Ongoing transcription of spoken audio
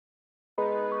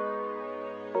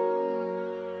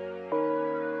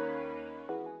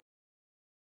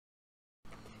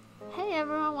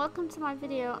welcome to my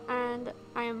video, and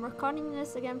I am recording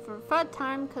this again for the third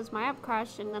time because my app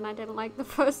crashed and then I didn't like the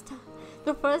first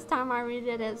time I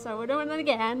redid it, so we're doing it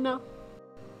again.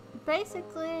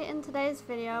 Basically, in today's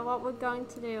video, what we're going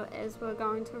to do is we're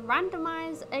going to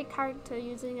randomize a character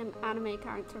using an anime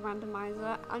character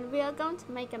randomizer, and we are going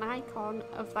to make an icon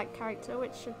of that character,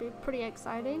 which should be pretty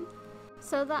exciting.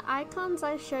 So the icons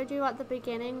I showed you at the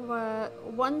beginning were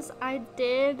ones I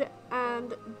did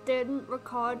and didn't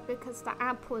record because the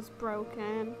app was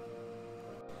broken.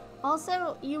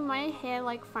 Also, you may hear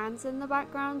like fans in the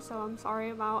background, so I'm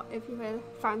sorry about if you hear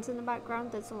fans in the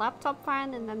background. There's a laptop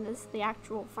fan and then there's the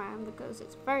actual fan because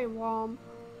it's very warm.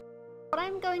 What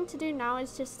I'm going to do now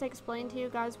is just explain to you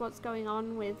guys what's going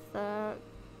on with the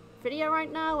video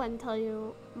right now and tell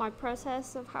you my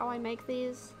process of how I make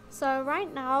these. So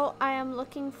right now I am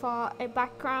looking for a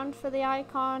background for the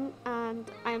icon, and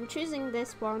I am choosing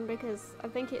this one because I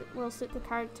think it will suit the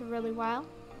character really well.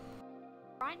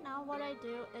 Right now what I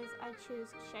do is I choose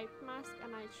shape mask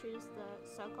and I choose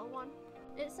the circle one.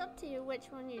 It's up to you which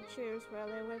one you choose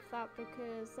really with that,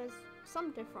 because there's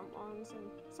some different ones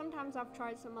and sometimes I've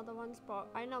tried some other ones, but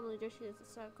I normally just use the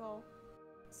circle.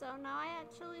 So now I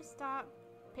actually start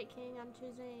picking and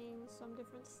choosing some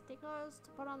different stickers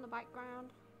to put on the background.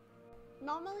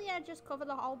 Normally I just cover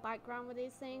the whole background with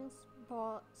these things,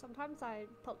 but sometimes I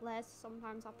put less,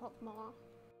 sometimes I put more.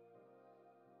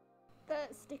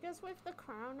 The stickers with the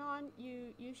crown on,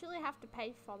 you usually have to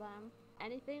pay for them.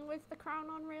 Anything with the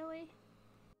crown on really.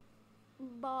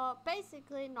 But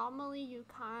basically normally you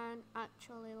can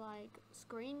actually like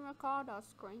screen record or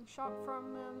screenshot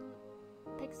from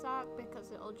Pixar,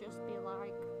 because it'll just be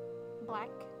like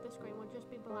black. The screen will just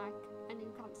be black and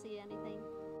you can't see anything.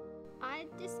 I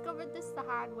discovered this the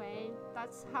hard way.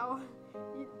 That's how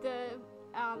the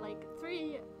like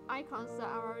 3 icons that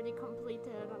are already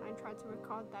completed, and I tried to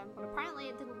record them, but apparently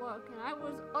it didn't work and I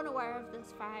was unaware of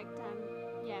this fact,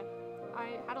 and yeah,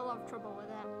 I had a lot of trouble with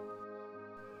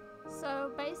it.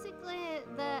 So basically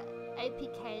the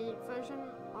APK version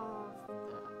of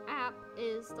the app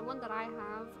is the one that I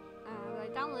have, and I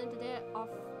downloaded it off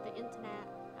the internet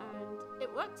and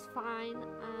it works fine,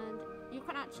 and you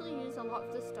can actually use a lot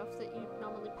of the stuff that you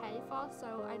normally pay for.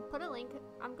 So I'm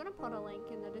gonna put a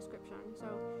link in the description so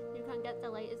you can get the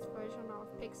latest version of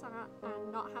Pixar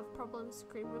and not have problems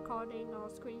screen recording or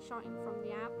screenshotting from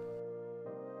the app.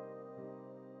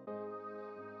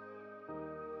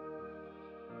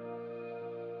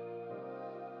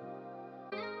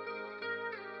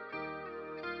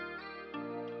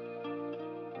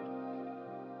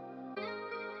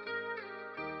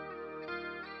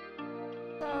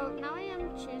 So now I am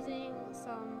choosing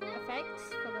some effects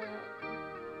for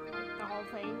the whole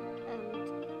thing,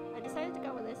 and I decided to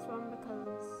go with this one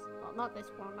because, well, not this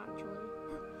one actually.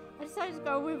 I decided to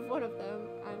go with one of them,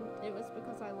 and it was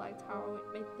because I liked how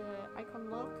it made the icon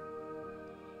look.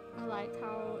 I liked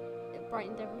how it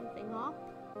brightened everything up,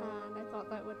 and I thought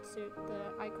that would suit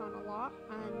the icon a lot.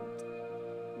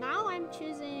 And now I'm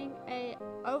choosing a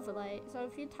overlay. So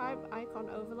if you type icon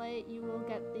overlay, you will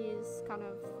get these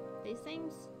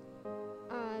things,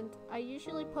 and I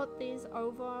usually put these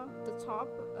over the top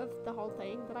of the whole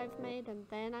thing that I've made, and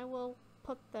then I will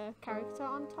put the character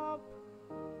on top,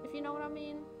 if you know what I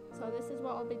mean. So this is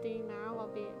what I'll be doing now.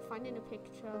 I'll be finding a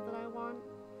picture that I want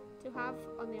to have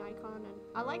on the icon, and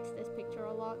I liked this picture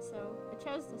a lot, so I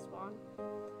chose this one.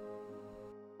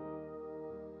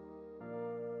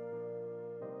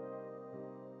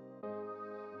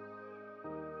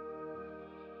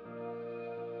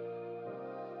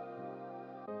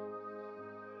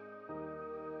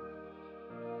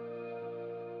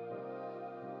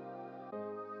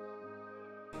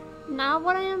 Now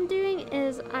what I am doing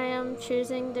is I am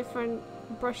choosing different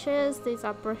brushes. These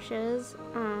are brushes,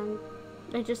 and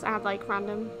they just add like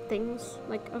random things,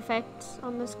 like effects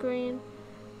on the screen,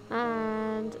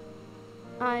 and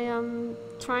I am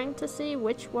trying to see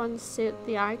which ones suit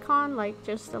the icon, like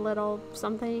just a little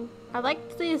something. I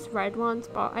liked these red ones,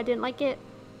 but I didn't like it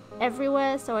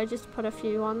everywhere, so I just put a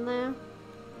few on there.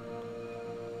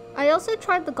 I also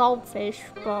tried the goldfish,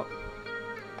 but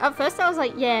at first I was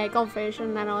like, yeah, goldfish,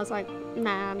 and then I was like,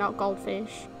 nah, not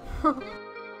goldfish.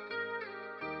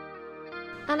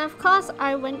 And of course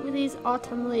I went with these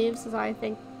autumn leaves, as I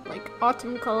think like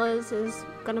autumn colors is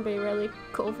gonna be really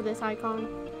cool for this icon.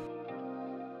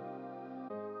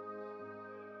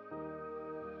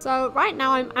 So right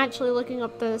now I'm actually looking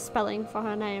up the spelling for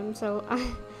her name, so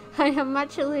I am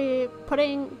actually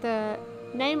putting the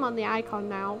name on the icon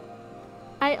now.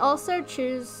 I also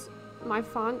choose my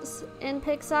fonts in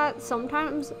Pixar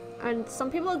sometimes, and some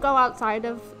people go outside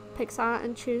of PixArt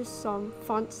and choose some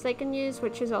fonts they can use,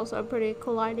 which is also a pretty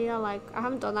cool idea. Like, I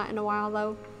haven't done that in a while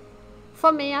though.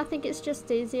 For me, I think it's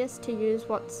just easiest to use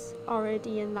what's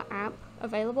already in the app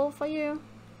available for you.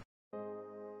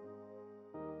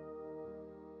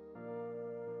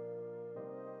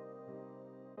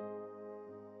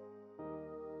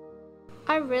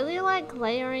 I really like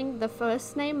layering the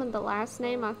first name and the last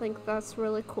name. I think that's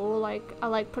really cool. Like, I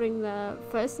like putting the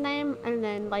first name and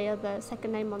then layer the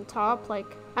second name on top. Like,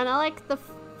 and I like the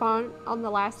font on the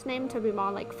last name to be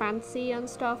more like fancy and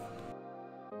stuff.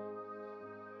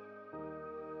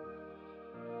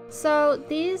 So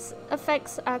these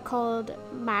effects are called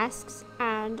masks,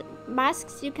 and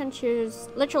masks you can choose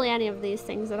literally any of these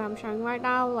things that I'm showing right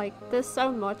now. Like, there's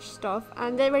so much stuff,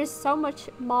 and there is so much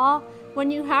more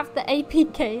when you have the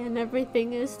APK and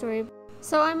everything is through.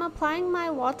 So I'm applying my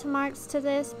watermarks to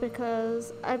this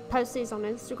because I post these on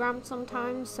Instagram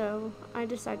sometimes, so I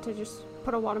decide to just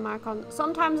put a watermark on.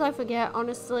 Sometimes I forget,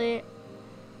 honestly.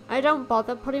 I don't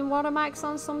bother putting watermarks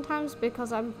on sometimes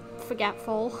because I'm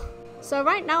forgetful. So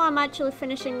right now I'm actually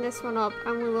finishing this one up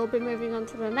and we will be moving on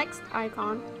to the next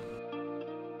icon.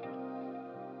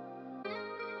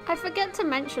 I forget to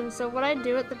mention, so what I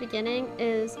do at the beginning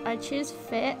is I choose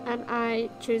fit and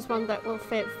I choose one that will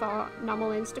fit for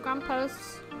normal Instagram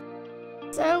posts.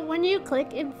 So when you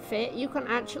click in fit, you can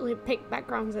actually pick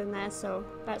backgrounds in there, so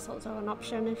that's also an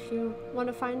option if you want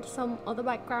to find some other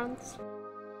backgrounds.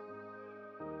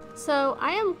 So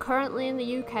I am currently in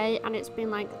the UK and it's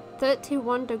been like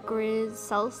 31 degrees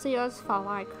Celsius for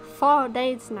like 4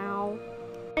 days now.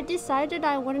 I decided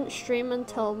I wouldn't stream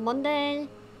until Monday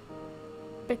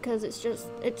because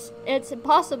it's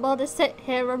impossible to sit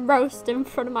here and roast in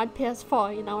front of my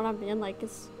PS4, you know what I mean? Like,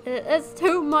 it's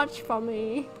too much for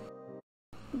me.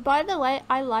 By the way,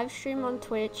 I live stream on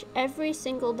Twitch every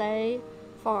single day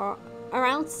for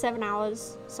around 7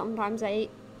 hours, sometimes 8,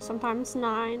 sometimes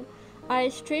 9. I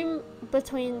stream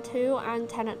between 2 and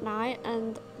 10 at night,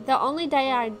 and the only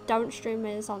day I don't stream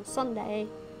is on Sunday.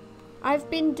 I've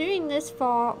been doing this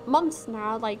for months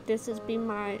now, like this has been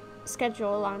my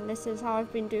schedule and this is how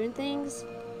I've been doing things.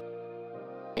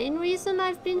 The main reason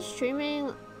I've been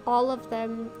streaming all of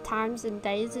them times and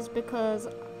days is because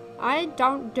I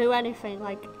don't do anything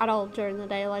like at all during the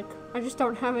day. Like, I just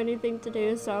don't have anything to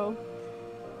do, so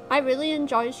I really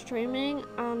enjoy streaming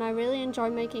and I really enjoy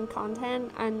making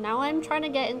content, and now I'm trying to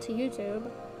get into YouTube.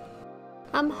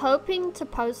 I'm hoping to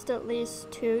post at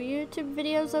least 2 YouTube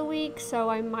videos a week, so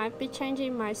I might be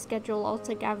changing my schedule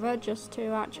altogether just to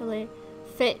actually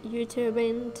fit YouTube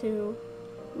into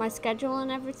my schedule and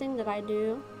everything that I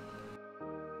do.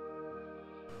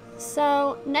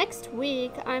 So next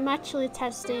week I'm actually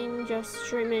testing just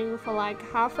streaming for like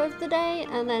half of the day,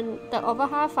 and then the other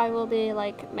half I will be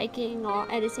like making or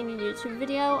editing a YouTube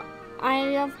video. I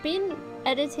have been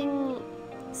editing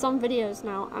some videos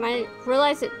now and I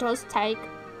realize it does take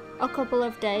a couple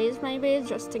of days maybe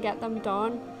just to get them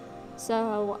done,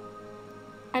 so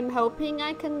I'm hoping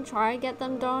I can try get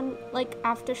them done like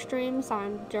after streams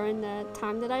and during the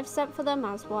time that I've set for them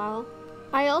as well.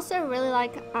 I also really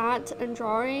like art and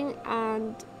drawing,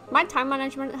 and my time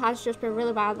management has just been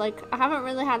really bad. Like, I haven't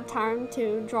really had time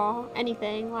to draw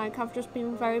anything. Like, I've just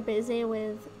been very busy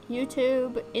with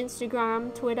YouTube,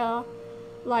 Instagram, Twitter,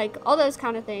 like all those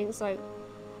kind of things. Like,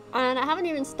 and I haven't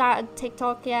even started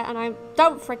TikTok yet, and I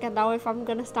don't freaking know if I'm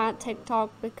gonna start TikTok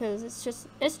because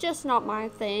it's just not my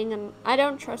thing, and I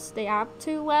don't trust the app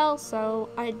too well, so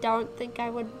I don't think I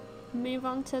would move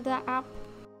on to the app.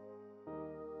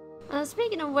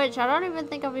 Speaking of which, I don't even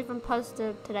think I've even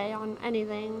posted today on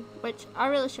anything, which I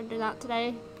really should do that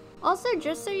today. Also,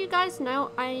 just so you guys know,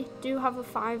 I do have a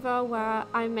Fiverr where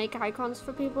I make icons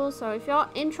for people, so if you're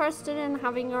interested in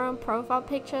having your own profile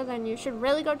picture, then you should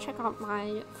really go check out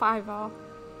my Fiverr.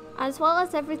 As well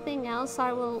as everything else,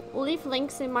 I will leave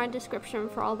links in my description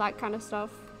for all that kind of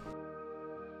stuff.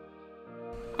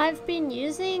 I've been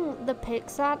using the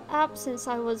PixArt app since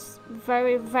I was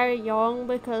very young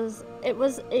because it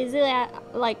was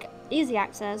easy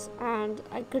access, and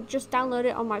I could just download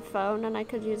it on my phone and I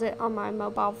could use it on my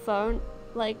mobile phone.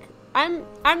 Like, I'm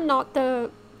not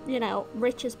the, you know,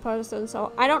 richest person,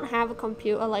 so I don't have a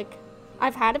computer. Like,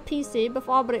 I've had a PC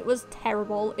before, but it was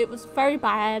terrible. It was very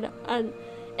bad and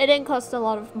it didn't cost a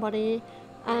lot of money.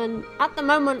 And at the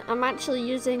moment I'm actually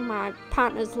using my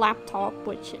partner's laptop,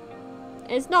 which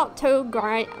it's not too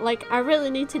great. Like, I really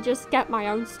need to just get my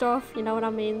own stuff, you know what I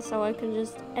mean, so I can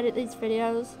just edit these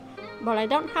videos, but I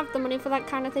don't have the money for that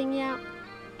kind of thing yet.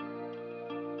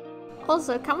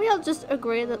 Also, can we all just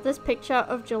agree that this picture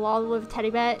of Jalal with teddy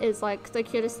bear is like the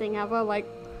cutest thing ever? Like,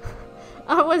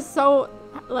 I was so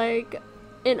like,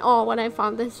 in awe when I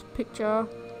found this picture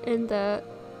in the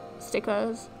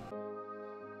stickers.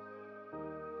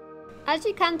 As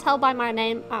you can tell by my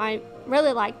name, I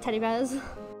really like teddy bears.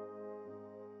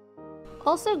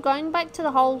 Also, going back to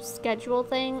the whole schedule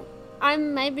thing,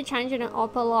 I'm maybe changing it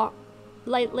up a lot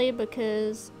lately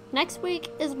because next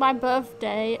week is my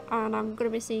birthday and I'm going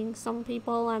to be seeing some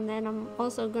people, and then I'm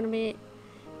also going to be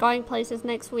going places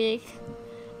next week,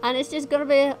 and it's just going to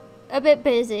be a bit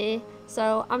busy,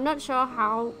 so I'm not sure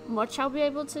how much I'll be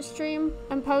able to stream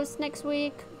and post next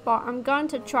week, but I'm going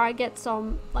to try get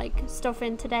some like stuff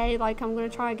in today. Like I'm going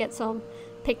to try get some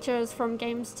pictures from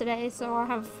games today, so I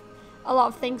have a lot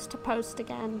of things to post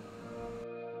again.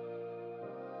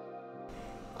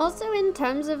 Also, in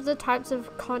terms of the types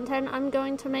of content I'm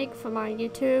going to make for my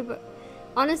YouTube,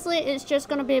 honestly it's just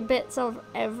going to be bits of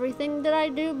everything that I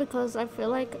do, because I feel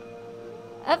like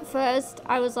at first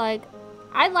I was like,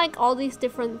 I like all these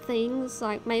different things,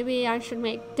 like maybe I should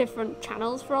make different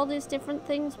channels for all these different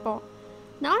things, but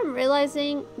now I'm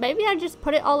realizing maybe I just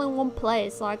put it all in one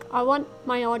place. Like I want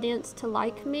my audience to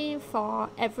like me for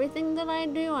everything that I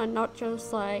do and not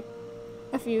just like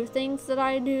a few things that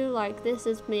I do. Like this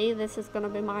is me, this is gonna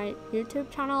be my YouTube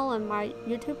channel and my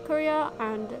YouTube career,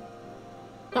 and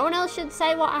no one else should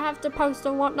say what I have to post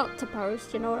and what not to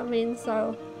post, you know what I mean?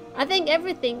 So I think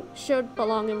everything should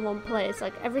belong in one place.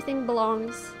 Like everything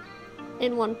belongs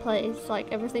in one place.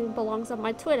 Like everything belongs on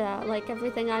my Twitter, like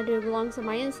everything I do belongs on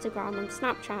my Instagram and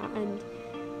Snapchat and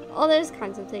all those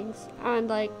kinds of things. And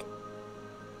like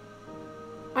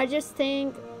I just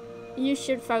think you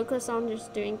should focus on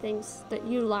just doing things that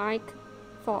you like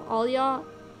for all your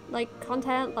like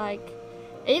content. Like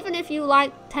even if you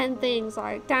like 10 things,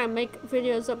 like damn, make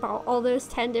videos about all those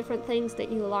 10 different things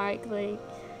that you like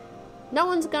no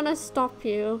one's gonna stop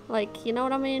you, like, you know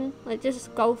what I mean? Like,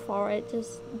 just go for it,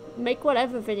 just make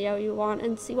whatever video you want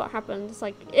and see what happens.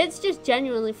 Like, it's just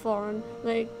genuinely fun.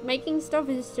 Like, making stuff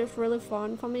is just really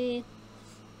fun for me.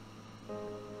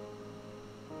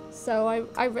 So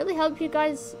I really hope you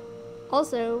guys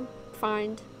also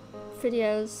find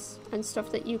videos and stuff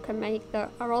that you can make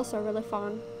that are also really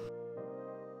fun.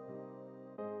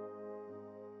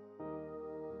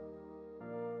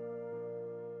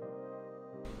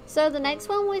 So the next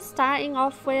one we're starting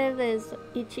off with is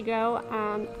Ichigo,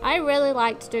 and I really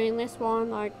liked doing this one.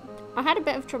 Like I had a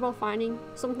bit of trouble finding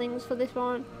some things for this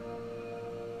one,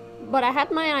 but I had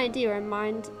my idea in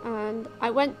mind and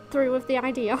I went through with the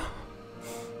idea.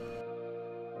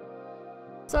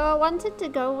 So I wanted to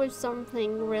go with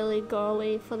something really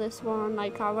girly for this one.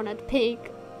 Like I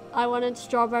wanted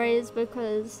strawberries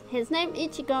because his name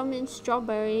Ichigo means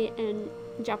strawberry in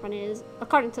Japanese,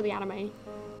 according to the anime.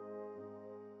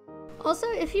 Also,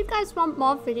 if you guys want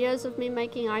more videos of me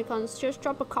making icons, just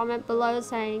drop a comment below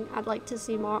saying I'd like to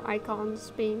see more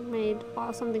icons being made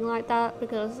or something like that,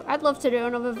 because I'd love to do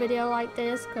another video like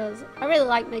this because I really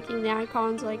like making the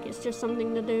icons. Like it's just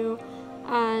something to do,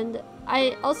 and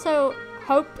I also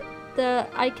hope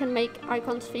that I can make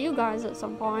icons for you guys at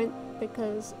some point,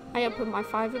 because I opened my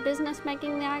Fiverr business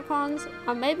making the icons,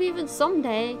 and maybe even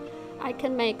someday I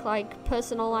can make like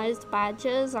personalized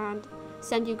badges and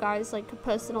send you guys like a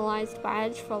personalized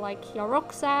badge for like your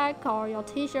rucksack or your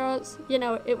t-shirts. You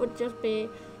know, it would just be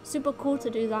super cool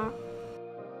to do that.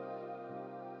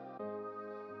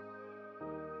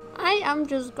 I am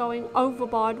just going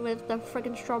overboard with the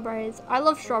friggin' strawberries. I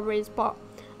love strawberries, but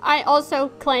I also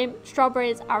claim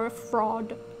strawberries are a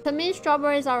fraud. To me,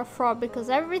 strawberries are a fraud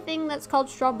because everything that's called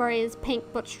strawberry is pink,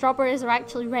 but strawberries are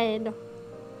actually red.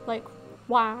 Like,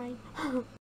 why?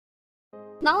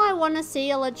 Now I want to see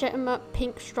a legitimate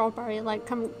pink strawberry. Like,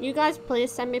 you guys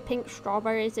please send me pink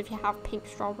strawberries if you have pink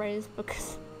strawberries,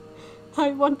 because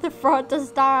I want the fraud to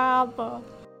stop.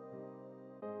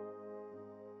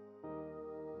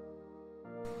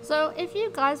 So if you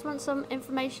guys want some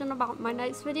information about my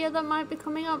next video that might be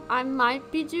coming up, I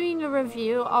might be doing a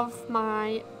review of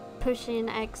my Pushing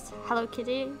X Hello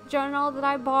Kitty journal that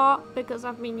I bought, because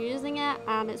I've been using it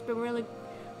and it's been really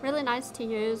nice to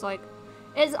use. Like,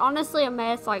 it's honestly a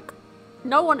mess. Like,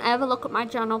 no one ever look at my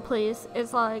journal, please.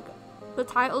 It's like, the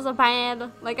titles are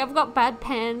bad. Like, I've got bad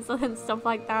pens and stuff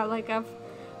like that. Like, I've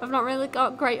not really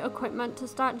got great equipment to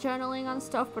start journaling on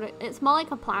stuff, but it's more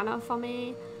like a planner for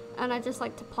me. And I just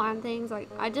like to plan things. Like,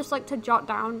 I just like to jot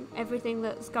down everything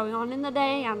that's going on in the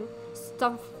day and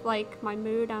stuff like my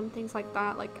mood and things like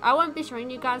that. Like, I won't be showing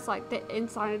you guys like the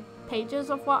inside pages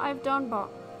of what I've done, but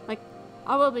like,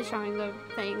 I will be showing the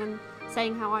thing and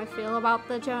saying how I feel about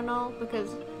the journal,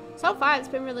 because so far it's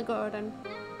been really good, and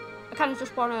I kind of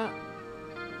just want to,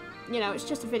 you know, it's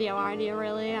just a video idea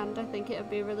really, and I think it would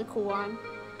be a really cool one.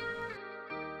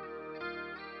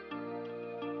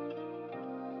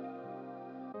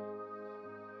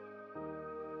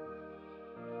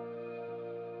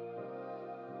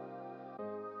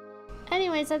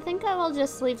 anyways, I think I will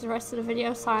just leave the rest of the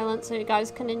video silent so you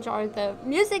guys can enjoy the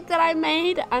music that I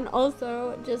made, and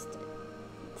also just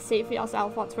see for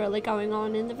yourself what's really going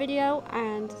on in the video.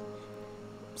 And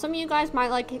some of you guys might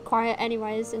like it quiet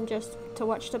anyways and just to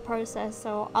watch the process,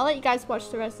 so I'll let you guys watch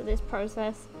the rest of this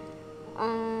process.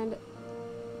 And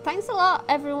thanks a lot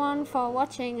everyone for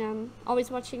watching and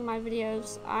always watching my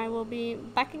videos. I will be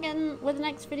back again with the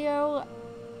next video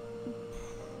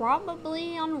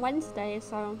probably on Wednesday,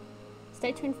 so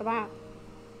stay tuned for that.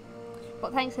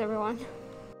 But thanks everyone.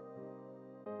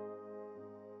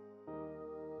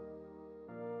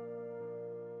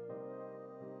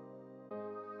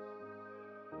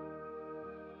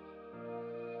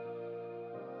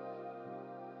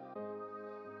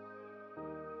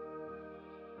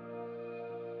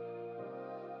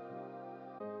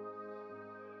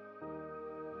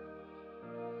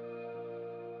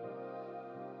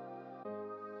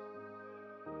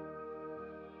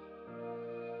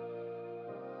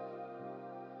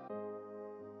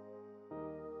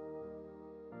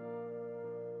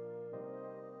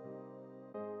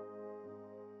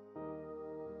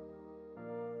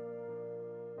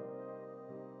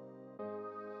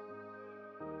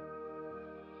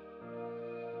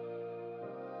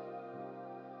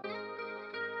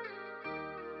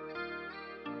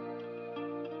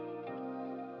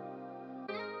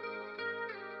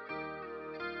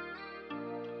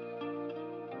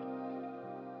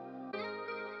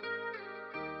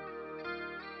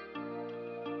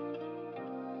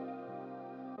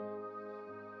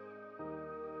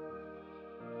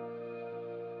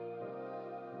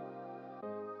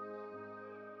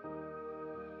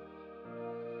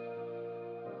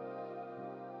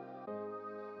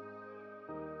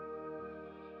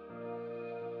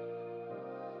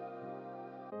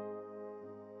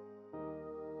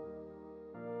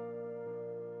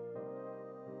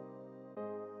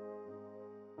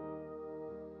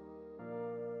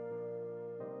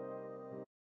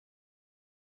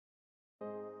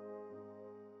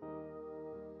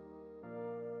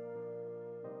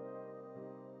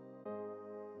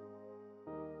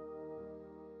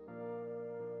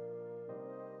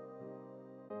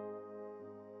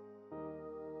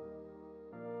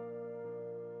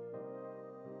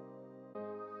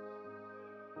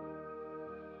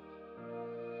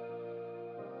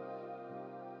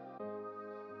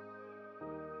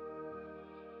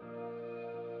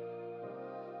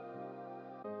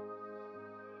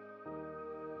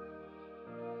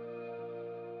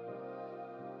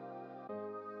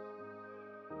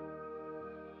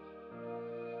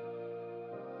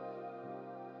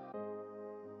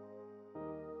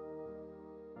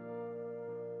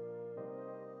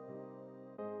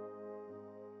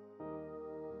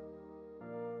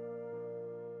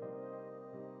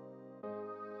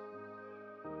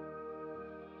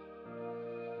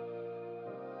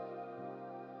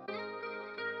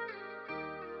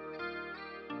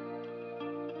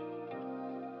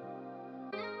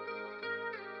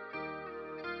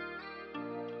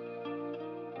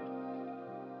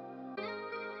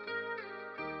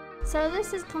 So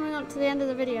this is coming up to the end of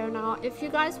the video now. If you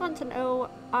guys want to know,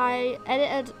 I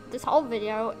edited this whole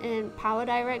video in Power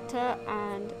Director,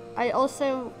 and I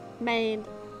also made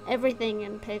everything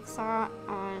in Pixar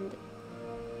and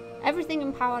everything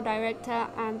in Power Director,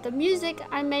 and the music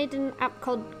I made in an app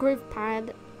called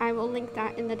GroovePad. I will link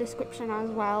that in the description as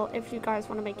well if you guys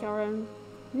want to make your own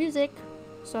music.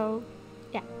 So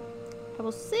yeah, I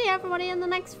will see everybody in the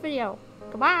next video.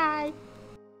 Goodbye!